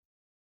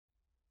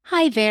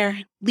Hi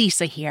there,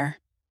 Lisa here.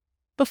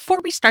 Before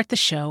we start the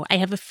show, I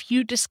have a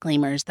few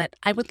disclaimers that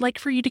I would like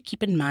for you to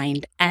keep in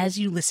mind as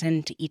you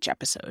listen to each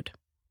episode.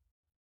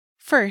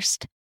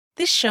 First,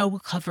 this show will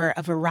cover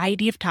a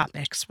variety of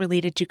topics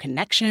related to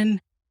connection,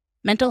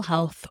 mental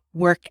health,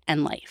 work,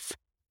 and life.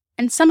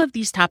 And some of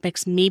these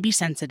topics may be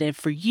sensitive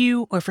for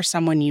you or for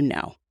someone you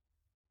know.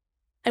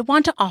 I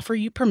want to offer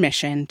you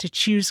permission to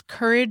choose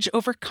courage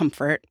over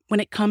comfort when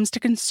it comes to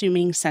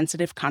consuming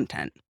sensitive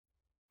content,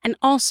 and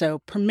also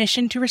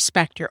permission to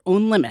respect your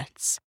own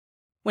limits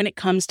when it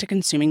comes to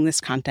consuming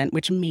this content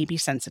which may be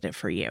sensitive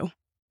for you.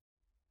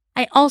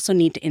 I also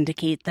need to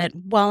indicate that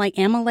while I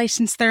am a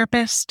licensed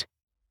therapist,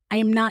 I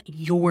am not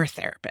your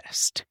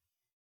therapist.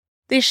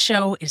 This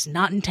show is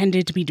not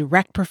intended to be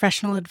direct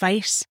professional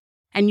advice,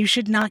 and you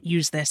should not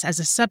use this as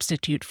a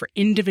substitute for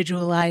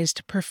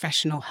individualized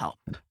professional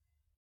help.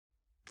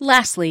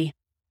 Lastly,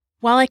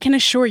 while I can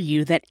assure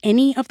you that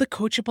any of the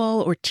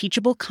coachable or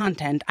teachable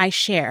content I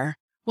share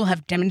will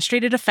have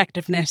demonstrated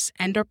effectiveness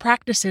and/or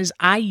practices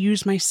I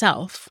use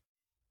myself,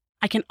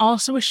 I can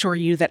also assure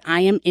you that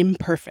I am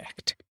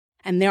imperfect,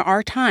 and there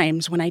are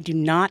times when I do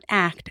not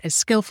act as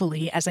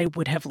skillfully as I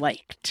would have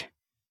liked.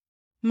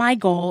 My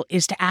goal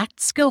is to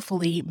act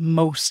skillfully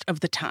most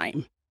of the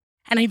time,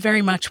 and I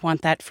very much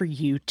want that for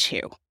you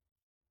too.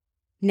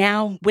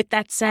 Now, with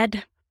that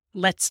said,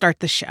 let's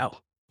start the show.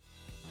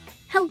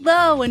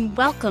 Hello and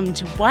welcome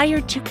to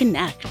Wired to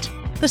Connect,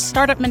 the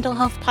startup mental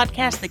health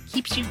podcast that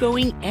keeps you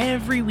going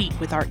every week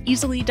with our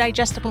easily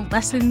digestible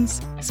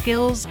lessons,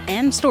 skills,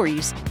 and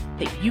stories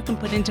that you can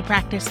put into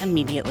practice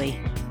immediately.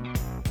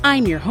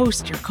 I'm your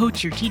host, your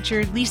coach, your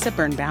teacher, Lisa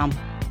Birnbaum.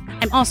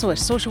 I'm also a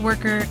social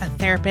worker, a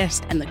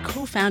therapist, and the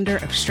co-founder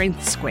of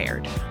Strength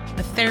Squared,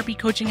 a therapy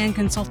coaching and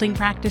consulting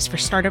practice for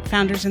startup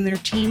founders and their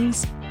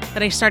teams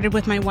that I started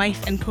with my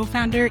wife and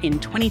co-founder in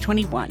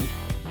 2021.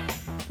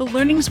 The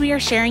learnings we are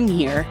sharing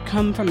here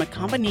come from a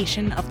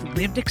combination of the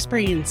lived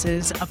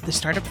experiences of the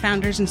startup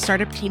founders and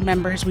startup team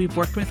members we've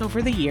worked with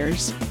over the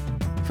years,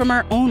 from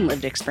our own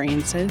lived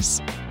experiences,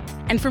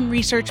 and from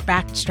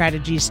research-backed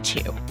strategies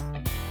too.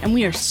 And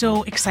we are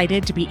so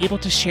excited to be able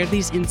to share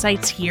these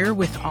insights here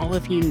with all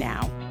of you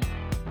now.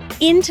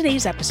 In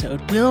today's episode,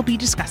 we'll be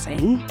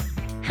discussing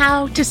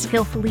how to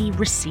skillfully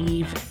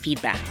receive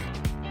feedback.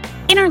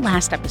 In our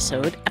last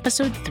episode,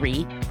 episode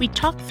 3, we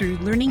talked through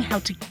learning how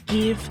to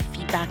give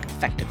feedback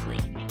effectively.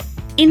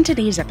 In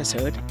today's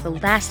episode, the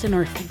last in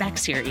our feedback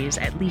series,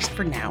 at least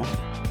for now,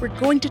 we're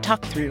going to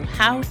talk through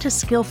how to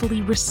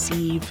skillfully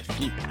receive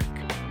feedback.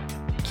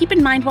 Keep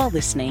in mind while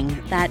listening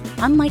that,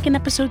 unlike in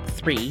episode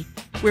 3,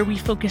 where we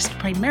focused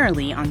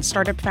primarily on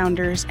startup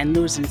founders and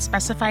those in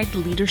specified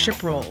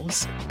leadership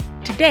roles,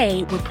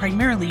 today we're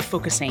primarily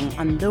focusing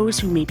on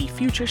those who may be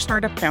future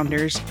startup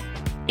founders,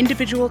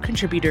 individual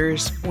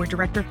contributors, or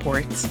direct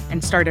reports,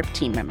 and startup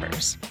team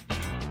members.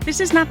 This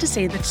is not to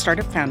say that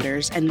startup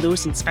founders and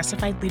those in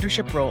specified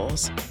leadership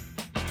roles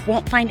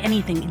won't find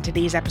anything in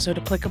today's episode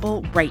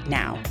applicable right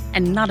now,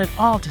 and not at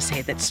all to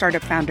say that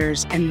startup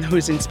founders and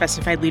those in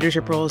specified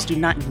leadership roles do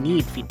not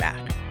need feedback.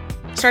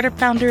 Startup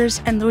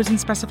founders and those in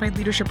specified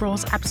leadership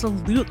roles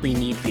absolutely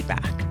need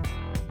feedback.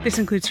 This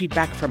includes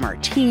feedback from our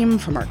team,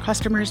 from our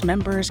customers,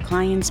 members,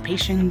 clients,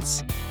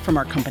 patients, from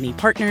our company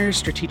partners,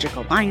 strategic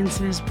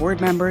alliances,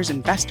 board members,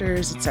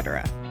 investors,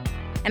 etc.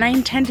 And I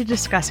intend to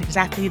discuss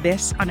exactly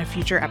this on a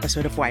future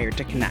episode of Wired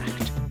to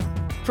Connect.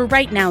 For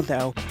right now,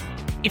 though,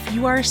 if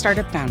you are a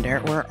startup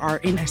founder or are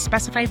in a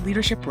specified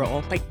leadership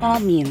role, by all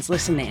means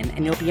listen in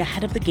and you'll be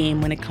ahead of the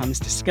game when it comes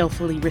to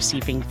skillfully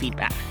receiving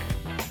feedback.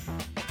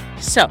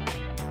 So,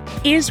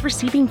 is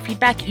receiving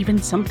feedback even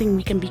something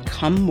we can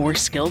become more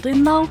skilled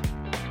in, though?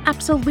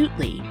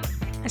 Absolutely.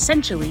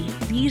 Essentially,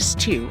 these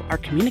two are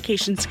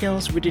communication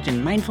skills rooted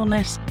in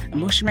mindfulness,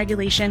 emotion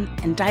regulation,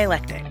 and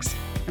dialectics.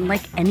 And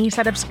like any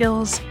set of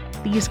skills,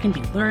 these can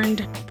be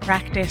learned,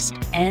 practiced,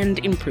 and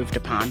improved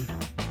upon.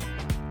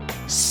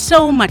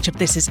 So much of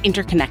this is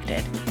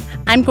interconnected.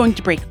 I'm going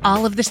to break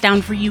all of this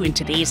down for you in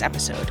today's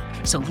episode.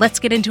 So let's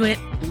get into it.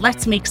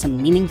 Let's make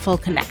some meaningful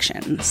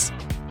connections.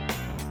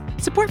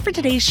 Support for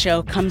today's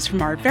show comes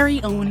from our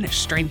very own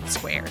Strength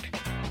Squared.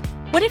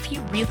 What if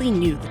you really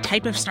knew the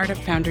type of startup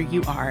founder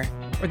you are,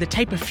 or the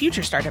type of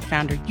future startup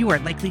founder you are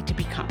likely to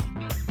become?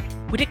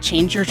 Would it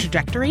change your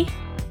trajectory?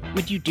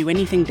 Would you do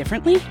anything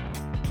differently?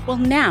 Well,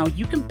 now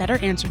you can better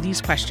answer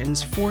these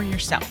questions for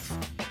yourself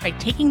by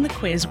taking the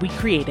quiz we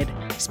created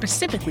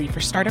specifically for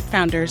startup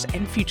founders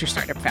and future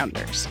startup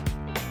founders.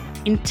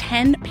 In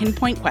 10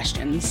 pinpoint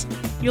questions,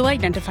 you'll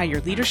identify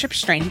your leadership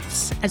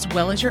strengths as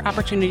well as your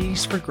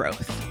opportunities for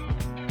growth.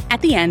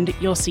 At the end,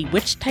 you'll see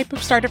which type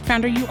of startup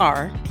founder you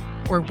are,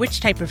 or which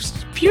type of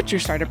future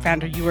startup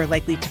founder you are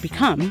likely to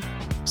become,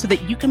 so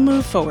that you can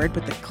move forward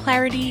with the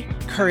clarity,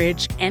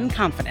 courage, and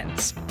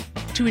confidence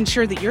to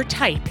ensure that your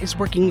type is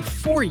working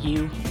for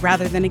you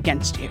rather than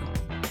against you.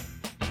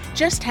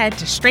 Just head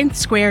to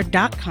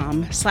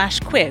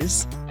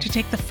strengthsquared.com/quiz to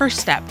take the first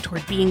step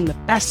toward being the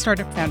best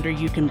startup founder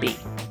you can be.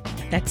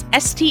 That's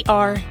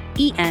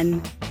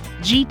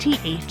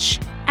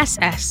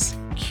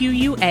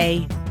strengthsquared.com/quiz.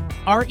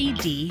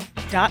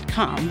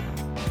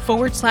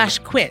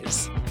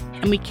 red.com/quiz,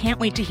 and we can't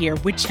wait to hear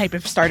which type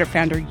of startup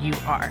founder you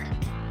are.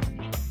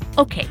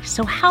 Okay,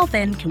 so how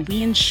then can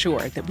we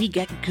ensure that we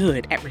get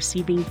good at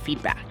receiving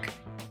feedback?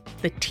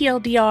 The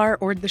TLDR,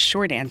 or the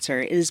short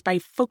answer, is by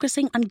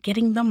focusing on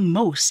getting the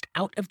most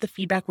out of the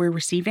feedback we're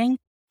receiving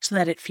so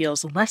that it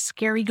feels less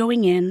scary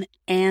going in,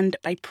 and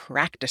by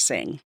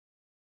practicing.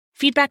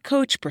 Feedback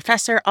coach,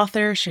 professor,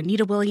 author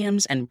Shanita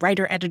Williams and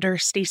writer-editor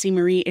Stacey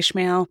Marie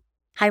Ishmael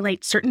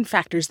highlight certain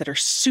factors that are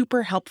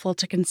super helpful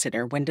to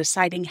consider when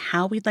deciding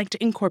how we'd like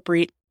to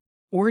incorporate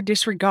or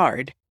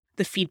disregard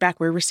the feedback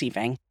we're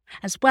receiving,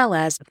 as well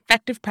as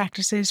effective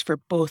practices for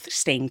both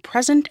staying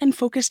present and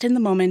focused in the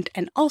moment,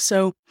 and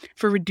also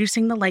for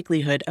reducing the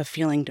likelihood of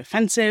feeling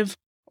defensive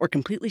or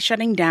completely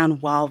shutting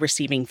down while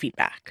receiving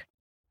feedback.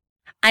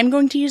 I'm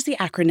going to use the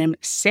acronym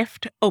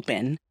SIFT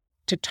OPEN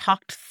to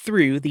talk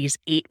through these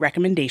 8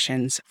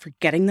 recommendations for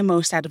getting the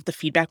most out of the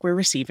feedback we're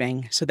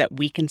receiving so that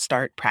we can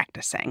start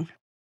practicing.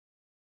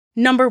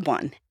 Number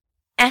 1,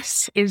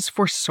 S is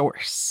for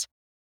source.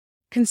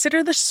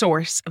 Consider the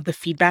source of the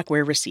feedback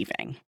we're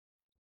receiving.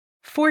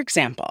 For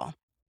example,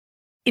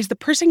 is the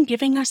person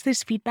giving us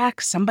this feedback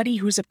somebody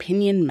whose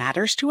opinion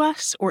matters to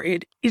us, or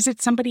is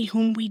it somebody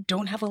whom we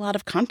don't have a lot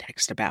of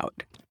context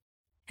about?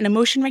 An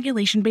emotion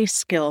regulation-based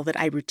skill that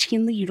I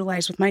routinely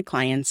utilize with my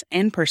clients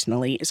and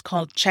personally is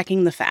called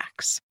checking the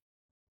facts.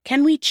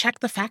 Can we check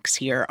the facts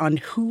here on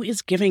who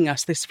is giving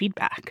us this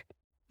feedback?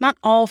 Not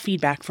all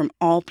feedback from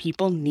all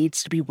people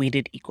needs to be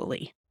weighted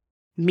equally.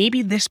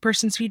 Maybe this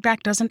person's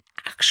feedback doesn't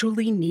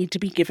actually need to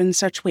be given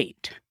such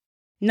weight.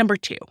 Number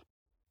 2.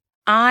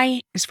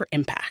 I is for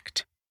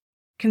impact.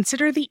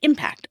 Consider the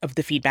impact of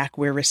the feedback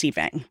we're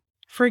receiving.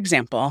 For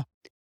example,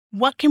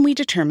 what can we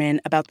determine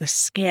about the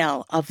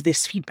scale of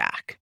this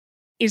feedback?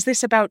 Is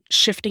this about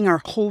shifting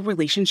our whole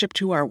relationship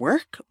to our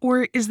work,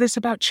 or is this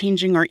about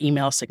changing our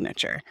email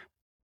signature?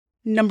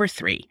 Number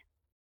 3.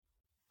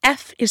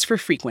 F is for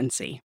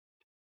frequency.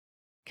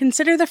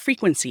 Consider the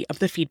frequency of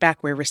the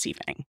feedback we're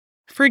receiving.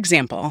 For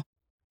example,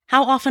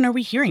 how often are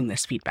we hearing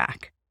this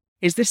feedback?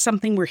 Is this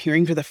something we're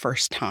hearing for the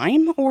first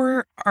time,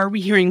 or are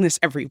we hearing this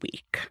every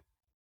week?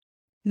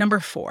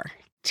 Number 4,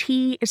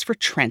 T is for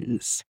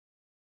trends.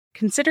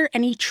 Consider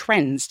any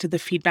trends to the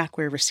feedback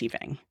we're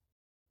receiving.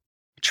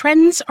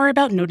 Trends are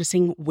about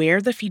noticing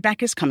where the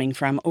feedback is coming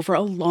from over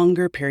a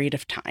longer period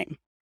of time.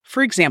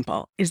 For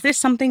example, is this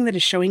something that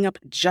is showing up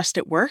just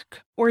at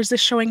work, or is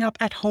this showing up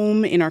at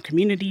home, in our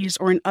communities,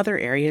 or in other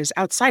areas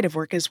outside of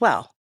work as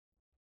well?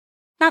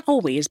 Not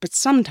always, but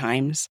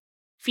sometimes,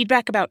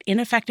 feedback about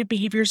ineffective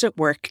behaviors at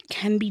work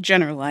can be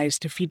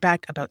generalized to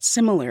feedback about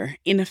similar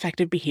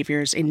ineffective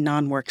behaviors in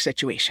non-work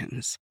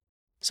situations.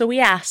 So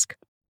we ask,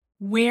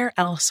 where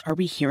else are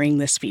we hearing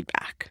this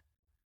feedback?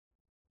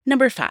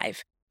 Number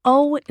 5,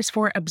 O is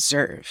for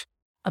observe.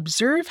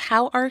 Observe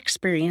how our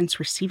experience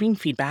receiving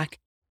feedback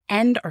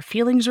and our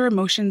feelings or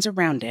emotions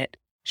around it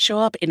show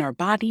up in our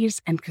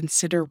bodies, and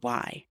consider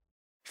why.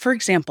 For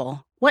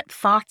example, what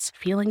thoughts,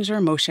 feelings, or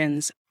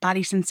emotions,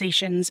 body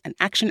sensations, and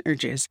action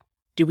urges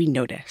do we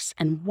notice,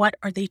 and what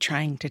are they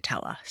trying to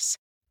tell us?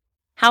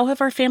 How have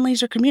our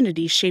families or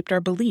communities shaped our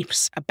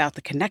beliefs about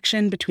the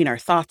connection between our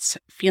thoughts,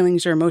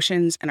 feelings, or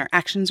emotions and our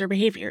actions or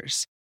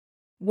behaviors?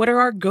 What are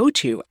our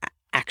go-to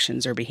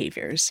actions or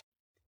behaviors?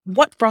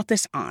 What brought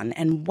this on,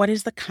 and what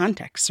is the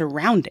context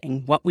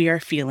surrounding what we are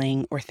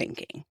feeling or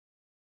thinking?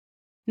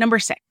 Number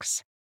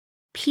 6,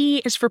 P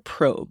is for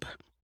probe.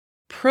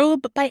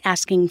 Probe by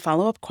asking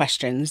follow-up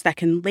questions that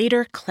can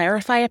later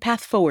clarify a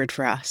path forward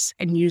for us,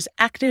 and use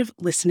active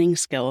listening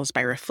skills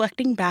by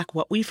reflecting back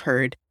what we've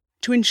heard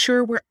to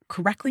ensure we're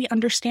correctly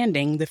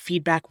understanding the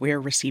feedback we're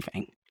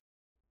receiving.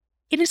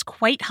 It is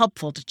quite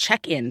helpful to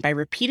check in by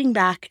repeating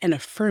back and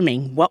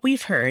affirming what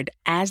we've heard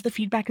as the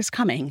feedback is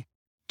coming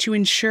to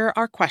ensure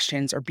our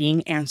questions are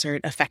being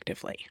answered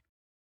effectively.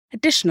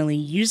 Additionally,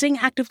 using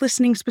active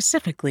listening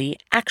specifically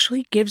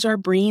actually gives our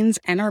brains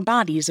and our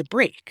bodies a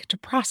break to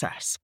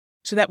process,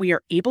 so that we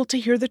are able to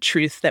hear the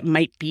truth that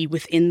might be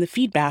within the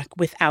feedback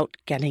without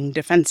getting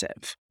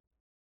defensive.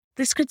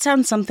 This could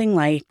sound something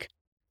like,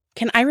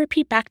 can I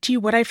repeat back to you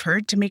what I've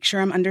heard to make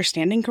sure I'm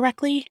understanding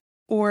correctly?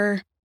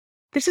 Or,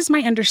 this is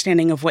my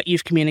understanding of what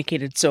you've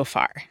communicated so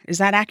far. Is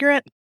that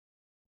accurate?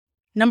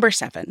 Number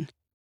 7,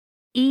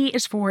 E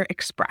is for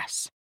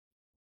express.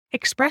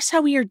 Express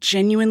how we are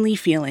genuinely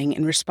feeling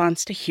in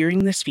response to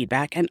hearing this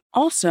feedback, and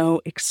also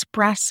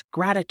express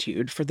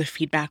gratitude for the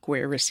feedback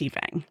we're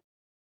receiving.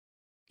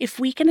 If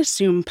we can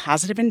assume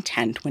positive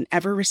intent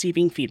whenever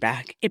receiving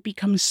feedback, it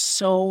becomes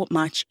so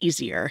much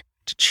easier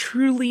to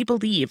truly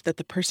believe that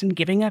the person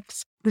giving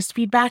us this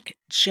feedback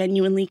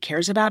genuinely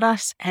cares about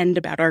us and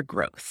about our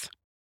growth.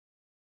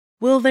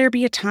 Will there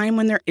be a time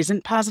when there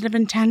isn't positive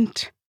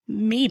intent?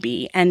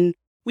 Maybe, and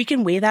we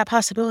can weigh that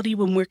possibility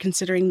when we're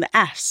considering the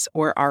S,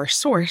 or our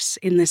source,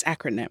 in this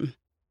acronym.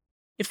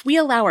 If we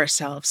allow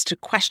ourselves to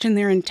question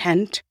their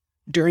intent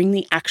during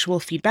the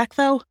actual feedback,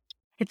 though,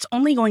 it's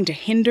only going to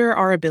hinder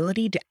our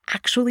ability to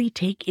actually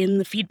take in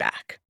the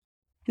feedback.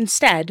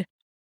 Instead,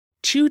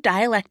 Two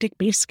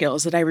dialectic-based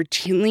skills that I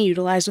routinely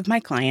utilize with my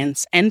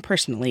clients and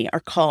personally are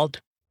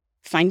called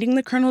finding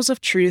the kernels of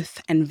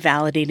truth and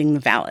validating the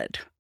valid.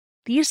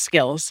 These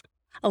skills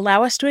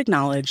allow us to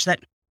acknowledge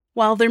that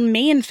while there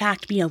may in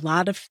fact be a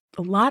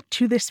lot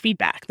to this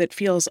feedback that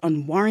feels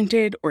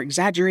unwarranted or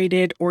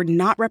exaggerated or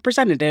not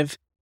representative,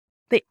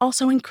 they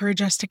also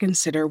encourage us to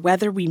consider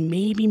whether we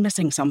may be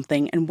missing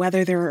something and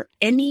whether there are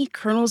any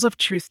kernels of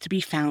truth to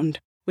be found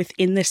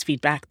within this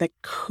feedback that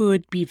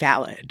could be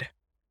valid.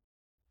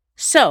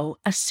 So,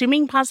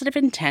 assuming positive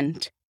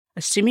intent,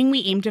 assuming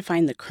we aim to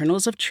find the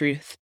kernels of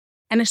truth,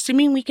 and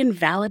assuming we can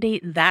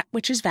validate that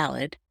which is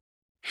valid,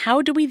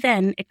 how do we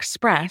then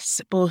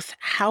express both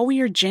how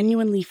we are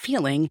genuinely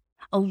feeling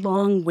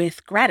along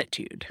with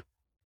gratitude?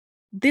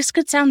 This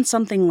could sound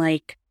something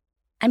like,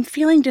 I'm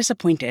feeling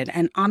disappointed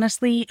and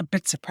honestly a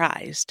bit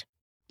surprised.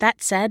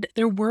 That said,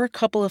 there were a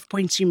couple of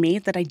points you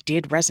made that I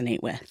did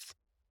resonate with.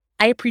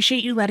 I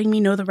appreciate you letting me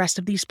know the rest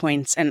of these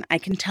points, and I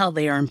can tell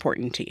they are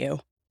important to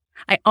you.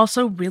 I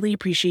also really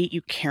appreciate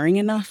you caring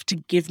enough to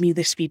give me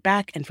this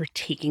feedback and for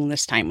taking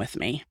this time with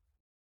me.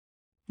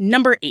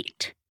 Number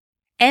 8.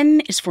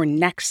 N is for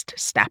next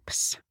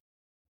steps.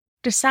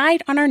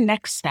 Decide on our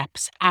next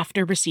steps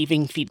after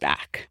receiving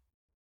feedback.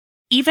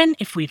 Even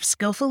if we've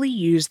skillfully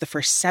used the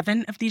first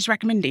 7 of these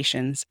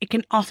recommendations, it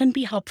can often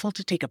be helpful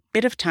to take a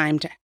bit of time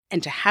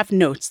to have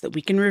notes that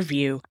we can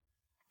review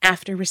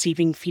after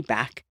receiving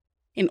feedback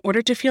in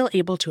order to feel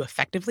able to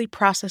effectively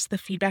process the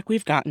feedback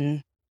we've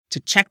gotten, to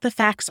check the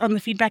facts on the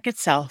feedback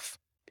itself,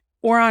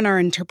 or on our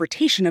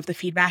interpretation of the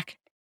feedback,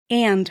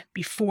 and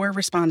before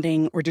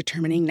responding or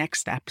determining next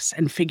steps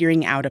and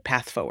figuring out a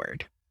path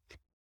forward.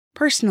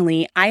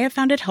 Personally, I have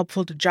found it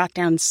helpful to jot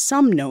down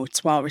some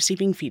notes while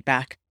receiving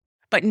feedback,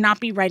 but not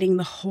be writing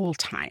the whole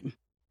time.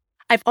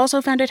 I've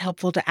also found it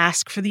helpful to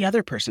ask for the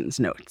other person's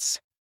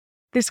notes.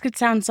 This could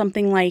sound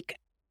something like,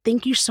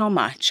 "Thank you so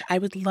much. I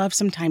would love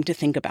some time to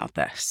think about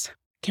this.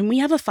 Can we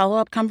have a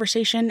follow-up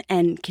conversation,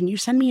 and can you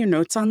send me your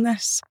notes on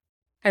this?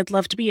 I'd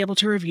love to be able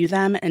to review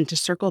them and to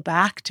circle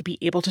back to be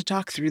able to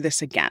talk through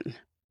this again."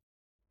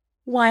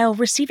 While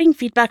receiving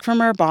feedback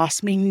from our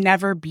boss may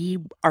never be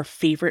our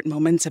favorite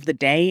moments of the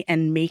day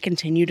and may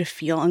continue to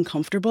feel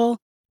uncomfortable,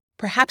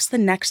 perhaps the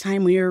next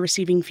time we are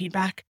receiving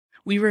feedback,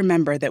 we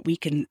remember that we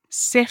can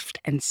sift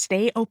and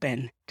stay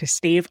open to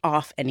stave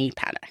off any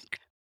panic.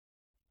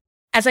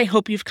 As I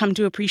hope you've come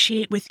to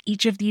appreciate with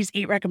each of these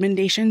 8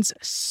 recommendations,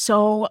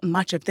 so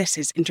much of this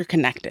is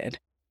interconnected.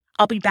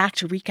 I'll be back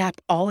to recap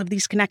all of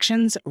these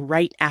connections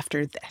right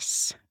after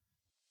this.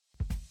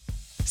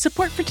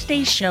 Support for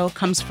today's show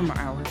comes from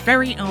our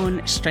very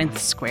own Strength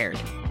Squared,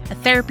 a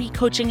therapy,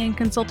 coaching, and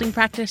consulting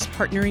practice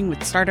partnering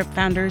with startup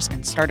founders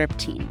and startup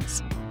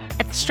teams.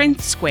 At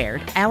Strength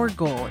Squared, our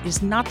goal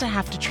is not to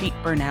have to treat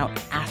burnout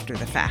after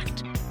the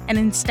fact, and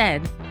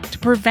instead, to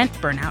prevent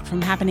burnout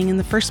from happening in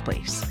the first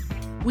place.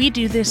 We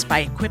do this by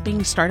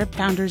equipping startup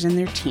founders and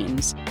their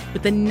teams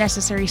with the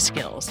necessary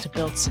skills to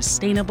build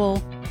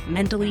sustainable,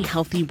 mentally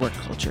healthy work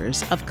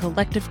cultures of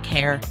collective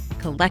care,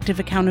 collective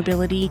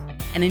accountability,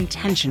 and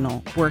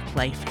intentional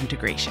work-life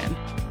integration.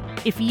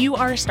 If you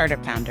are a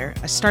startup founder,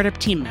 a startup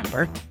team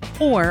member,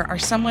 or are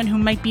someone who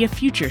might be a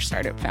future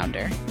startup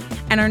founder,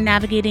 and are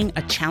navigating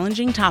a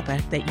challenging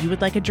topic that you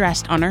would like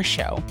addressed on our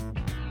show,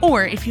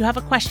 or if you have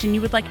a question you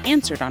would like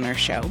answered on our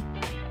show,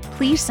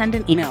 please send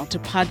an email to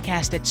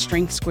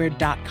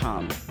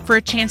podcast@strengthsquared.com for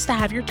a chance to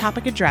have your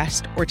topic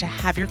addressed or to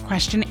have your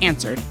question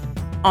answered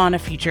on a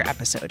future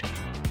episode.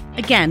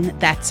 Again,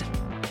 that's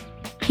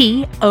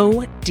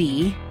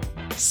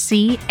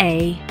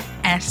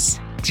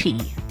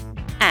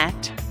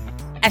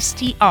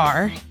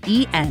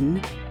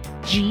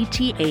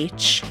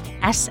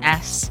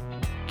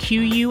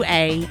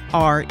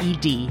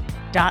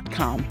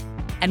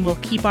and we'll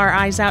keep our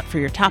eyes out for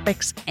your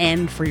topics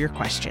and for your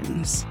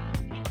questions.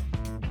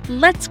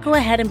 Let's go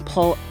ahead and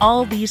pull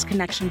all these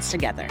connections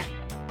together.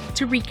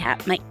 To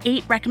recap, my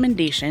 8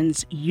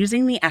 recommendations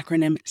using the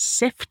acronym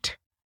SIFT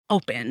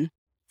OPEN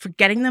for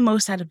getting the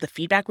most out of the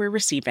feedback we're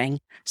receiving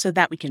so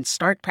that we can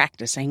start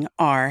practicing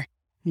are: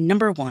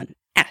 number 1,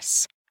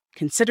 S,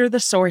 consider the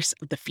source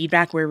of the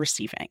feedback we're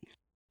receiving.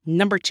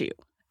 Number 2,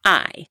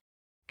 I,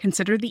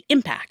 consider the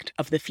impact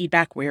of the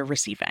feedback we're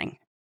receiving.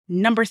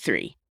 Number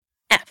 3,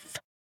 F,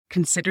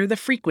 consider the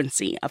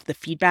frequency of the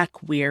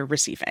feedback we're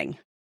receiving.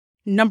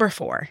 Number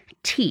 4,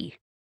 T,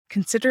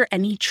 consider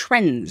any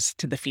trends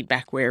to the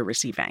feedback we're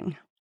receiving.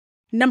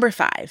 Number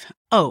 5,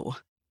 O,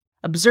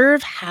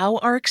 observe how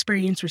our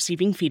experience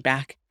receiving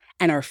feedback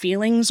and our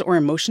feelings or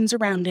emotions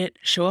around it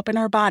show up in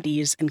our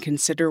bodies and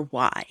consider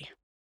why.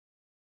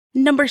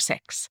 Number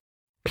 6,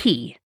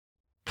 P,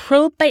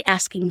 probe by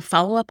asking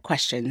follow-up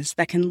questions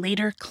that can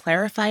later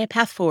clarify a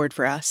path forward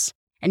for us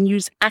and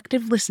use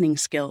active listening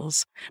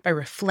skills by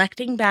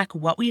reflecting back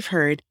what we've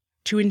heard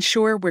to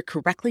ensure we're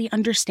correctly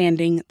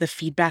understanding the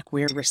feedback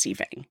we're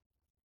receiving.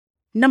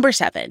 Number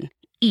 7,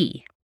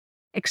 E,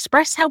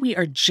 express how we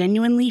are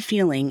genuinely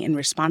feeling in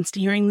response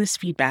to hearing this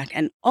feedback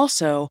and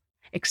also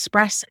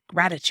express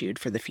gratitude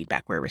for the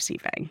feedback we're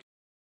receiving.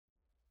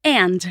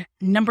 And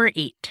number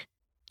 8,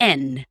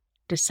 N,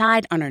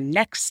 decide on our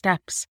next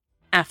steps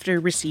after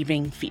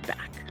receiving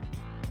feedback.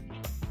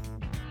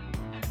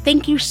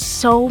 Thank you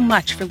so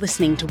much for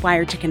listening to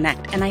Wired to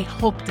Connect, and I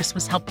hope this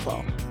was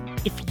helpful.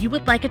 If you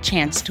would like a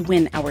chance to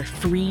win our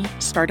free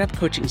startup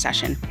coaching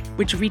session,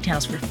 which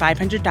retails for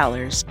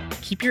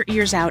 $500, keep your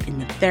ears out in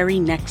the very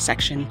next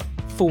section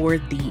for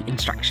the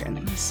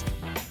instructions.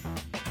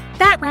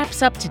 That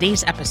wraps up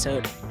today's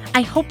episode.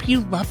 I hope you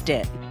loved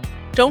it.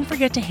 Don't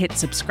forget to hit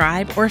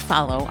subscribe or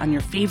follow on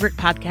your favorite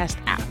podcast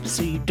app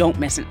so you don't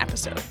miss an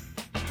episode.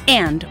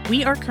 And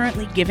we are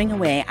currently giving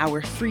away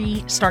our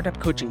free startup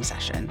coaching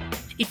session.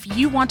 If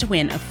you want to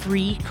win a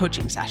free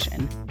coaching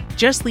session,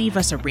 just leave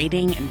us a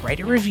rating and write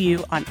a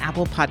review on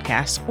Apple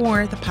Podcasts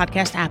or the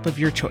podcast app of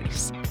your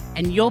choice,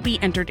 and you'll be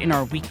entered in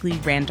our weekly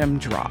random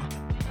draw.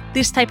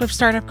 This type of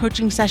startup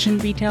coaching session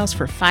retails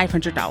for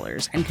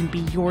 $500 and can be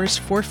yours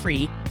for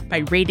free by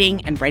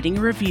rating and writing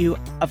a review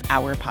of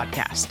our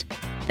podcast.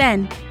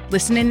 Then,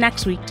 listen in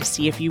next week to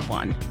see if you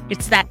won.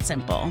 It's that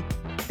simple.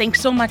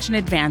 Thanks so much in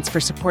advance for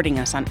supporting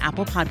us on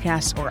Apple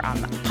Podcasts or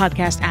on the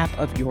podcast app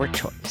of your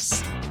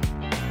choice.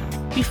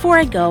 Before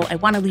I go, I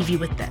want to leave you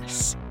with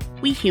this.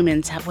 We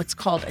humans have what's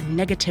called a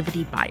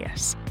negativity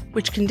bias,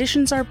 which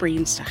conditions our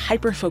brains to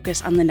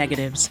hyper-focus on the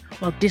negatives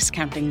while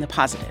discounting the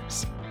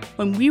positives.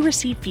 When we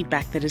receive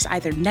feedback that is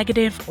either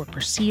negative or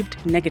perceived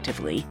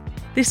negatively,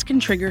 this can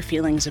trigger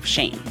feelings of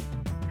shame.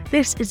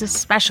 This is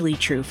especially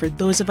true for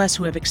those of us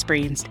who have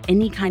experienced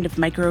any kind of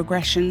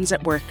microaggressions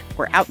at work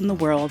or out in the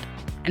world,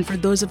 and for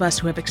those of us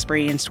who have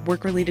experienced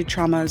work-related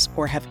traumas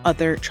or have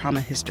other trauma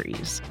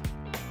histories.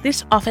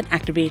 This often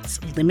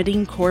activates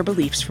limiting core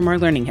beliefs from our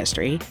learning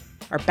history,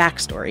 our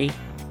backstory,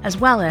 as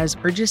well as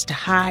urges to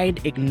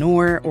hide,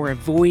 ignore, or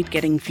avoid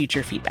getting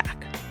future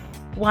feedback.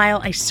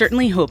 While I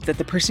certainly hope that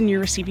the person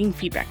you're receiving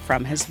feedback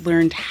from has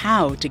learned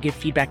how to give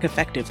feedback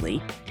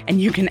effectively,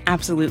 and you can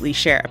absolutely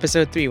share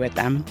episode 3 with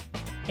them,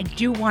 I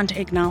do want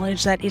to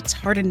acknowledge that it's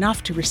hard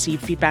enough to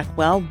receive feedback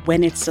well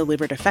when it's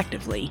delivered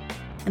effectively,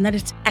 and that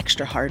it's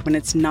extra hard when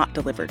it's not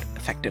delivered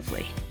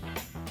effectively.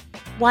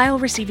 While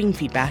receiving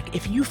feedback,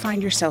 if you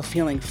find yourself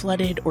feeling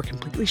flooded or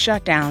completely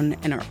shut down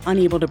and are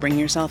unable to bring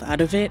yourself out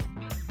of it,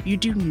 you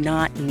do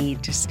not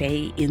need to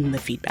stay in the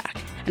feedback,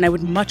 and I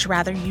would much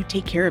rather you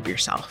take care of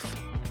yourself.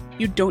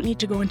 You don't need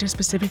to go into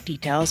specific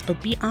details,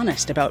 but be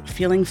honest about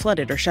feeling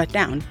flooded or shut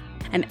down,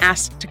 and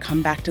ask to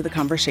come back to the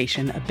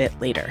conversation a bit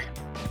later.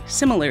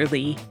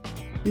 Similarly,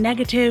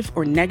 negative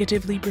or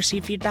negatively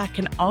perceived feedback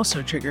can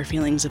also trigger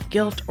feelings of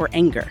guilt or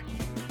anger,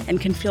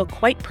 and can feel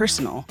quite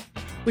personal,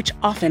 which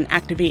often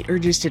activate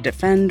urges to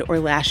defend or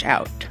lash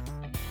out.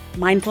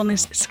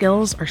 Mindfulness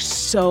skills are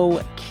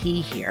so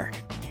key here.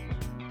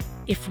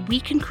 If we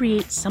can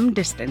create some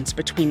distance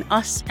between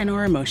us and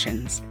our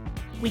emotions,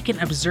 we can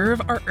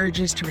observe our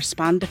urges to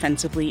respond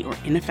defensively or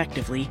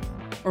ineffectively,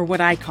 or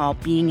what I call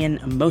being in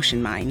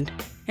emotion mind,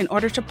 in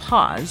order to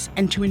pause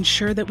and to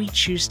ensure that we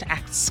choose to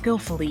act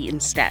skillfully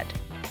instead.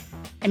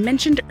 I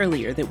mentioned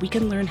earlier that we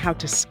can learn how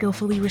to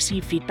skillfully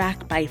receive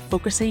feedback by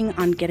focusing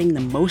on getting the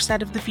most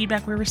out of the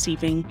feedback we're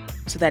receiving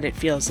so that it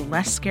feels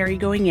less scary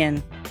going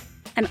in,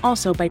 and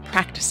also by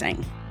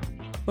practicing.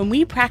 When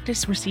we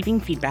practice receiving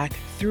feedback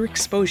through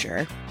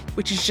exposure,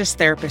 which is just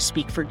therapists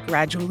speak for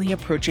gradually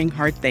approaching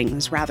hard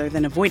things rather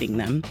than avoiding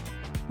them,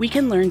 we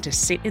can learn to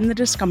sit in the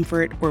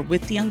discomfort or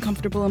with the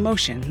uncomfortable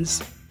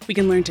emotions, we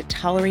can learn to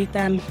tolerate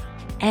them,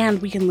 and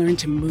we can learn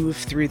to move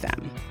through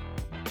them.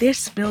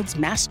 This builds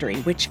mastery,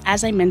 which,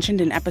 as I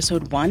mentioned in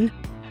episode 1,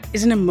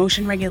 is an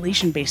emotion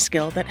regulation-based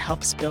skill that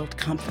helps build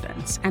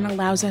confidence and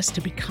allows us to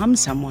become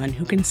someone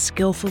who can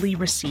skillfully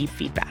receive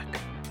feedback.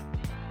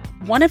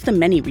 One of the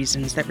many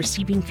reasons that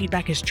receiving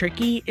feedback is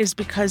tricky is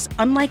because,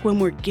 unlike when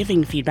we're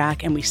giving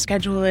feedback and we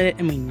schedule it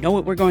and we know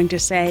what we're going to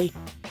say,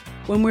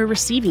 when we're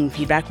receiving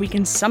feedback, we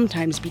can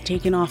sometimes be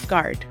taken off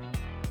guard.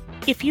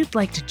 If you'd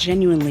like to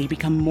genuinely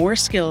become more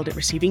skilled at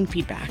receiving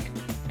feedback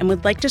and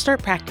would like to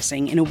start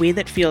practicing in a way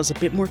that feels a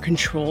bit more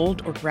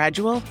controlled or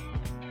gradual,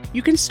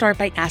 you can start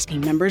by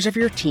asking members of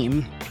your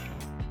team,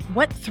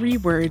 "What 3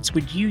 words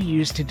would you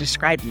use to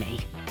describe me?"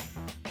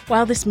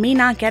 While this may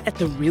not get at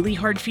the really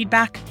hard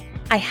feedback,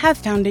 I have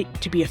found it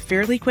to be a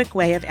fairly quick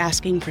way of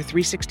asking for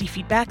 360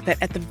 feedback that,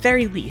 at the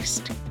very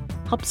least,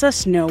 helps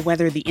us know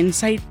whether the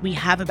insight we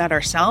have about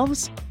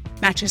ourselves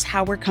matches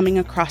how we're coming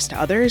across to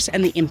others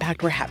and the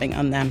impact we're having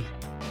on them.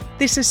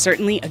 This is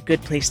certainly a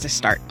good place to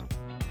start.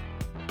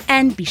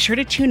 And be sure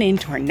to tune in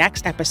to our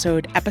next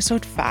episode,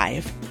 episode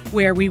 5,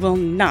 where we will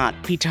not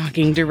be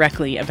talking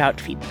directly about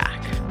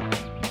feedback.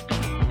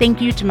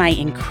 Thank you to my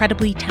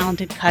incredibly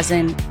talented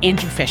cousin,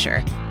 Andrew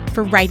Fisher,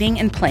 for writing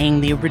and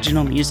playing the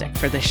original music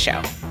for this show.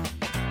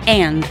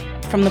 And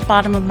from the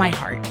bottom of my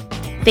heart,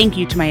 thank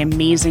you to my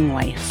amazing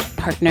wife,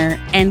 partner,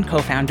 and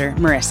co-founder,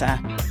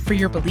 Marissa, for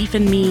your belief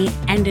in me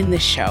and in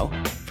this show,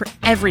 for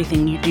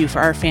everything you do for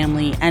our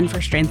family and for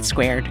Strength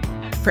Squared,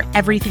 for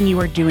everything you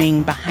are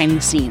doing behind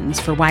the scenes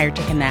for Wired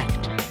to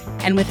Connect,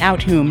 and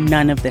without whom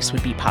none of this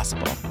would be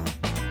possible.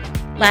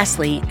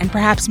 Lastly, and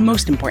perhaps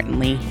most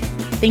importantly,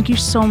 Thank you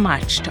so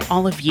much to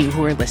all of you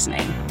who are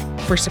listening,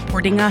 for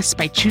supporting us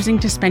by choosing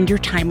to spend your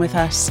time with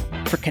us,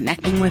 for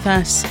connecting with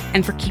us,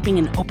 and for keeping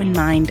an open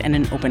mind and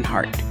an open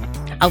heart.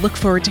 I'll look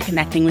forward to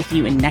connecting with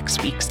you in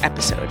next week's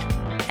episode.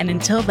 And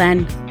until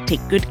then,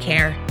 take good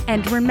care,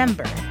 and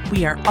remember,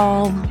 we are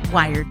all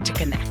wired to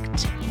connect.